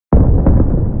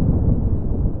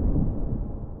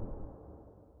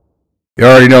You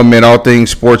already know, man, all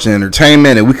things sports and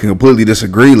entertainment, and we can completely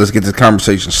disagree. Let's get this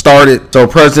conversation started. So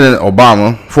President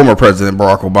Obama, former President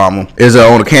Barack Obama, is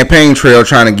on a campaign trail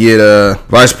trying to get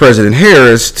Vice President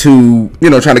Harris to,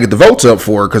 trying to get the votes up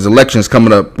for her because election's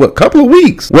coming up, a couple of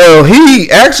weeks. Well, he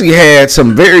actually had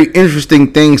some very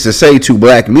interesting things to say to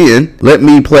black men. Let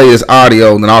me play his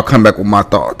audio, and then I'll come back with my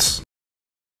thoughts.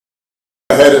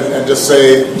 Go ahead and just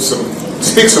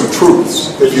speak some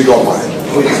truths, if you don't mind.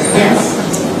 Yes.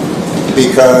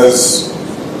 Because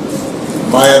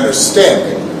my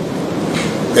understanding,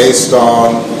 based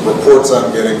on reports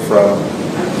I'm getting from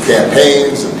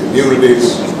campaigns and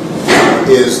communities,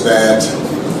 is that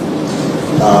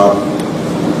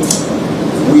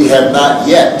we have not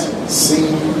yet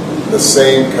seen the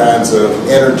same kinds of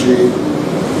energy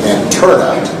and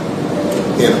turnout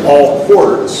in all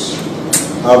quarters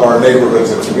of our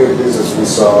neighborhoods and communities as we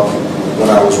saw when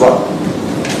I was running.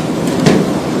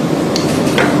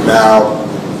 Now,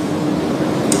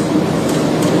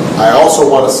 I also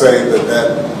want to say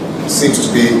that seems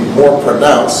to be more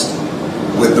pronounced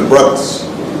with the brothers.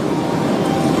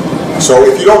 So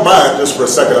if you don't mind, just for a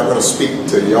second, I'm going to speak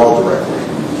to y'all directly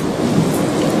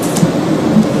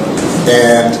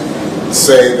and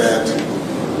say that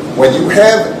when you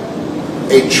have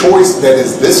a choice that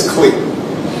is this clear,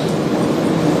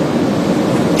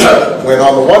 when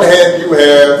on the one hand you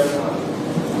have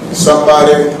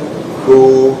somebody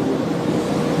who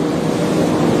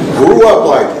grew up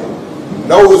like you,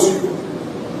 knows you,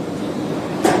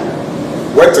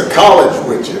 went to college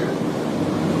with you,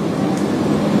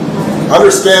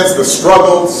 understands the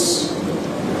struggles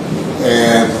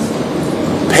and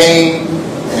pain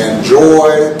and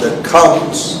joy that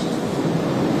comes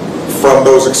from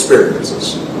those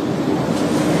experiences,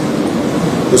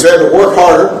 who's had to work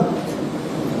harder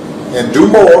and do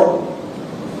more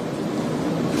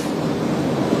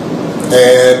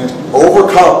and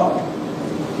overcome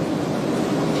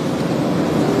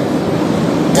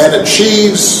and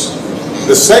achieves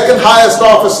the second highest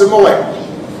office in the land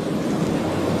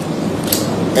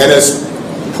and is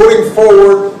putting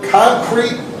forward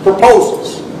concrete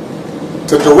proposals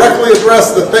to directly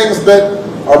address the things that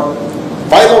are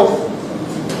vital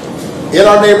in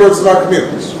our neighborhoods and our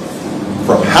communities,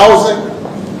 from housing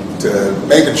to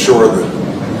making sure that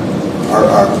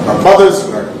our mothers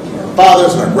and our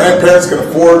fathers and our grandparents can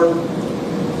afford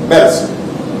medicine,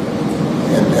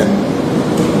 and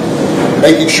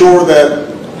making sure that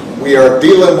we are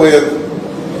dealing with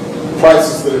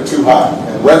prices that are too high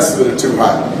and rents that are too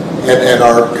high, and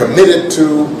are committed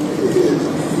to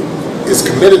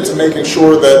making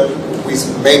sure that we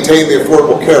maintain the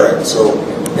Affordable Care Act, so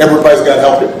everybody's got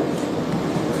health care,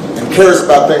 and cares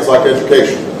about things like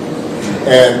education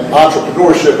and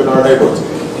entrepreneurship in our neighborhoods.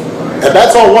 And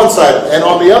that's on one side. And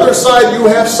on the other side, you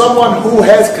have someone who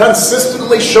has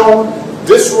consistently shown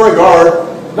disregard,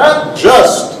 not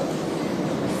just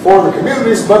for the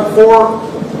communities, but for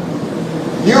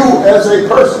you as a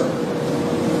person.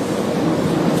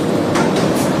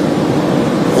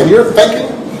 And you're thinking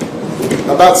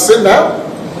about sitting out?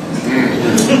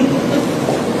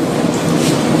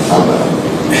 I'm not.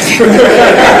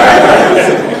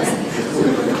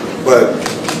 But,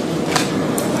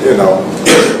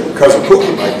 Cousin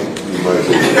Pookie might be.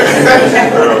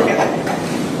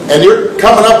 And you're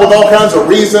coming up with all kinds of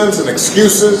reasons and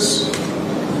excuses.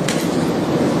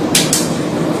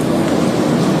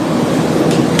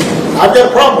 I've got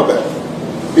a problem with that.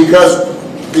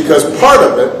 Because part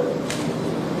of it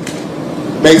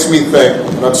makes me think,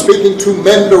 and I'm speaking to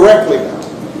men directly now,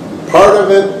 part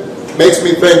of it makes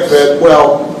me think that,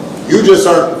 well, you just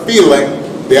aren't feeling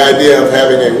the idea of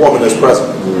having a woman as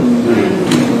president.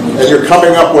 And you're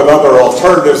coming up with other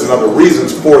alternatives and other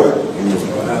reasons for that.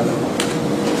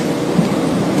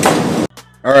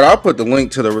 All right, I'll put the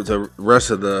link to the rest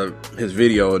of his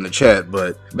video in the chat.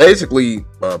 But basically,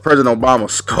 President Obama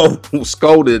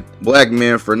scolded black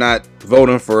men for not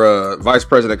voting for Vice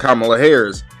President Kamala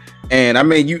Harris. And I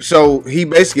mean, so he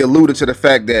basically alluded to the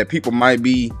fact that people might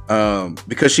be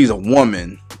because she's a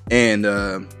woman. And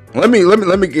let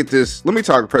me get this. Let me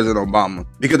talk to President Obama,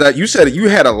 because you said you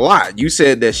had a lot. You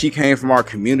said that she came from our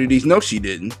communities. No, she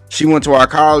didn't. She went to our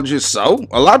colleges. So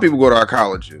a lot of people go to our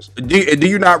colleges. Do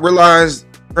you not realize,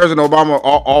 President Obama,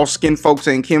 all skin folks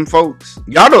ain't kin folks?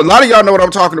 Y'all know, a lot of y'all know what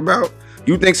I'm talking about.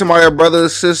 You think somebody a brother or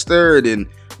sister, and then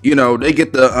they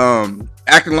get the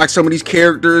acting like some of these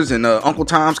characters in Uncle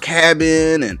Tom's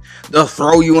Cabin, and they'll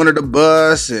throw you under the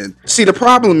bus. And see, the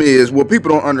problem is what people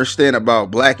don't understand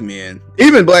about black men,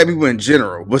 even black people in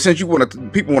general, but since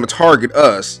people want to target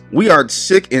us, we are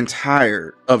sick and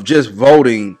tired of just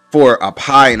voting for a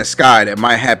pie in the sky that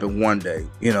might happen one day.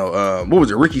 You know, what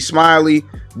was it, Ricky Smiley?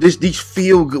 These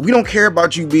feel good. We don't care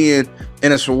about you being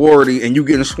in a sorority and you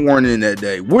getting sworn in that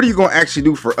day. What are you going to actually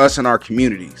do for us in our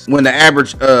communities when the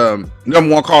average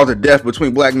 #1 cause of death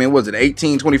between black men was it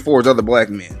 1824 is other black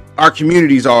men? Our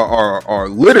communities are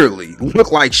literally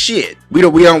look like shit. We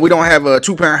don't have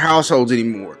 2-parent households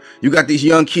anymore. You got these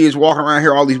young kids walking around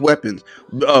here, all these weapons.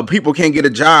 People can't get a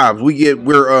job.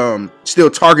 We're still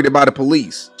targeted by the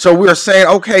police. So we're saying,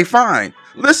 okay, fine.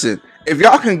 Listen, if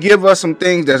y'all can give us some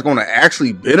things that's going to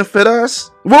actually benefit us,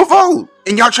 we'll vote.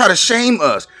 And y'all try to shame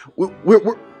us.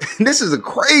 This is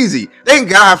crazy.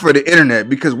 Thank God for the internet,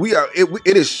 because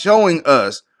it is showing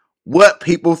us what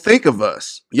people think of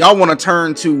us. Y'all want to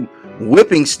turn to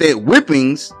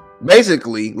whippings,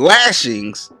 basically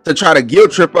lashings, to try to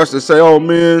guilt trip us to say, oh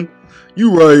man,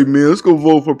 you right, man, let's go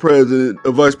vote for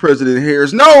Vice President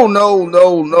Harris. No.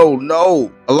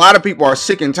 A lot of people are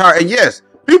sick and tired. And yes,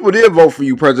 people did vote for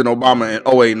you, President Obama, in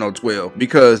 08 and 012,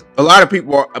 because a lot of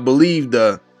people believe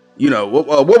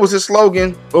what was his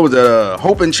slogan? What was it?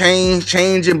 Hope and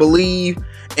change and believe.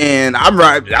 And I'm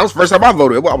right. That was the first time I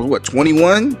voted. I was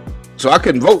 21? So I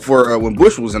couldn't vote for when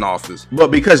Bush was in office.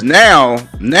 But because now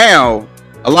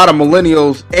a lot of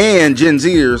millennials and Gen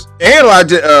Zers and a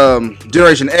lot of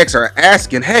Generation X are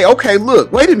asking, hey, okay,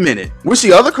 look, wait a minute. We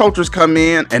see other cultures come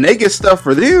in and they get stuff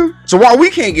for them. So why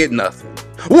we can't get nothing?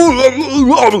 How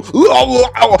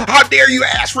dare you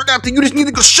ask for nothing? You just need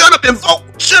to go shut up and vote.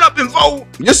 Shut up and vote.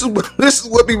 This is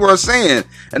what people are saying.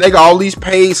 And they got all these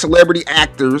paid celebrity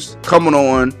actors coming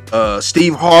on,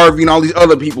 Steve Harvey and all these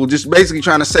other people just basically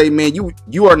trying to say, man,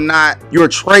 you're a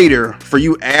traitor for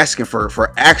you asking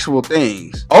for actual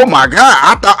things. Oh my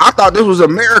God, I thought this was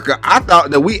America. I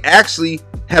thought that we actually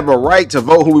have a right to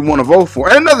vote who we want to vote for.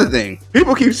 And another thing,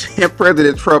 people keep saying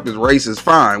President Trump is racist.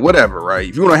 Fine, whatever, right?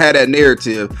 If you want to have that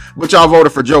narrative, but y'all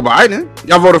voted for Joe Biden.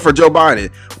 Y'all voted for Joe Biden.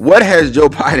 What has Joe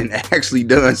Biden actually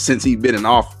done since he's been in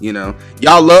office? You know,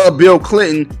 y'all love Bill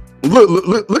Clinton.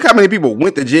 Look how many people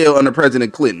went to jail under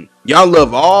President Clinton. Y'all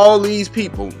love all these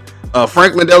people.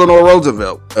 Franklin Delano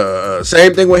Roosevelt.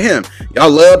 Same thing with him. Y'all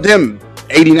loved him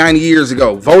 80, 90 years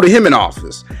ago. Voted him in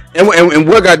office. And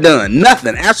what got done?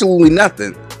 Nothing. Absolutely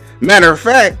nothing. Matter of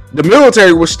fact, the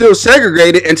military was still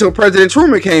segregated until President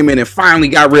Truman came in and finally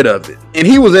got rid of it. And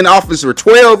he was in office for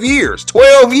 12 years.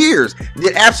 12 years.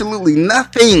 Did absolutely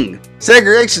nothing.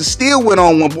 Segregation still went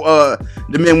on when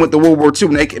the men went to World War II.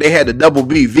 And they had the double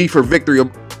B, V for victory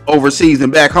overseas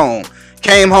and back home.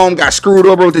 Came home, got screwed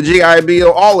over with the GI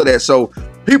Bill, all of that. So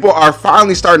people are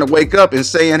finally starting to wake up and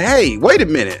saying, hey, wait a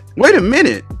minute.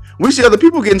 We see other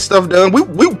people getting stuff done.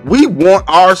 We want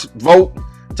our vote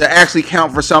to actually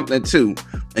count for something too.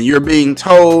 And you're being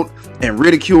told and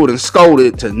ridiculed and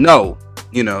scolded to no,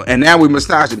 and now we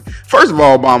massage it. First of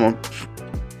all,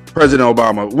 President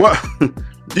Obama, what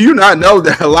do you not know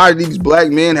that a lot of these black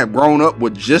men have grown up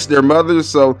with just their mothers?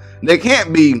 So they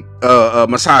can't be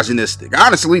misogynistic.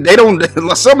 Honestly, they don't.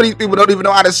 Some of these people don't even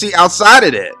know how to see outside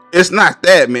of that. It's not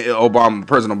that, man.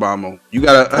 President Obama, you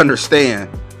gotta understand,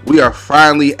 we are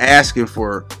finally asking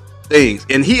for things.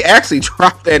 And he actually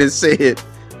dropped that and said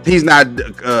he's not,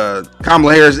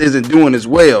 Kamala Harris isn't doing as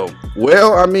well.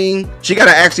 Well, I mean, she got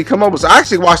to actually come up with, so I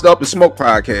actually watched the Up and Smoke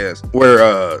podcast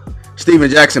where Steven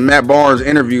Jackson, Matt Barnes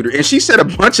interviewed her, and she said a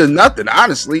bunch of nothing,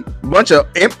 honestly, a bunch of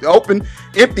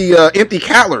empty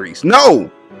calories.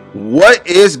 No, what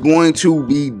is going to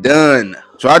be done?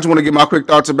 So I just want to get my quick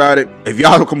thoughts about it. If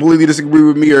y'all completely disagree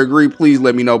with me or agree, please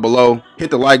let me know below. Hit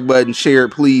the like button, share it,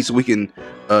 please, so we can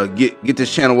get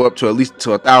this channel up to at least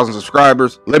 1,000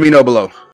 subscribers. Let me know below.